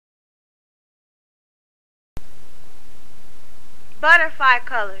Butterfly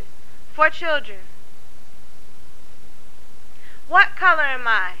colors for children. What color am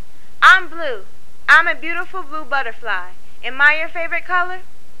I? I'm blue. I'm a beautiful blue butterfly. Am I your favorite color?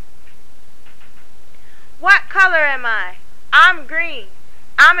 What color am I? I'm green.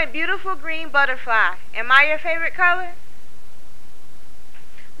 I'm a beautiful green butterfly. Am I your favorite color?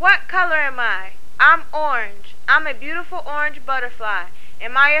 What color am I? I'm orange. I'm a beautiful orange butterfly.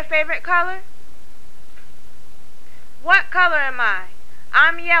 Am I your favorite color? What color am I?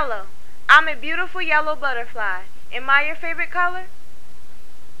 I'm yellow. I'm a beautiful yellow butterfly. Am I your favorite color?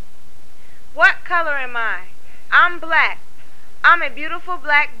 What color am I? I'm black. I'm a beautiful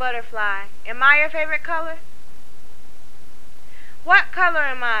black butterfly. Am I your favorite color? What color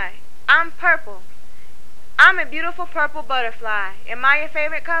am I? I'm purple. I'm a beautiful purple butterfly. Am I your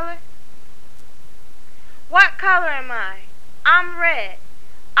favorite color? What color am I? I'm red.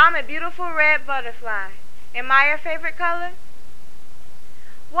 I'm a beautiful red butterfly. Am I your favorite color?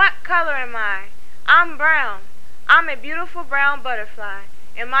 What color am I? I'm brown. I'm a beautiful brown butterfly.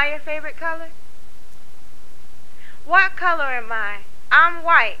 Am I your favorite color? What color am I? I'm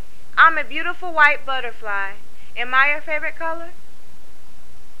white. I'm a beautiful white butterfly. Am I your favorite color?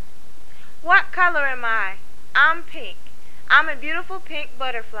 What color am I? I'm pink. I'm a beautiful pink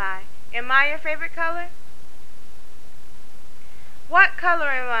butterfly. Am I your favorite color? What color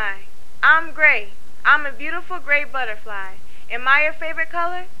am I? I'm gray. I'm a beautiful gray butterfly. Am I your favorite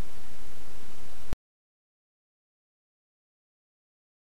color?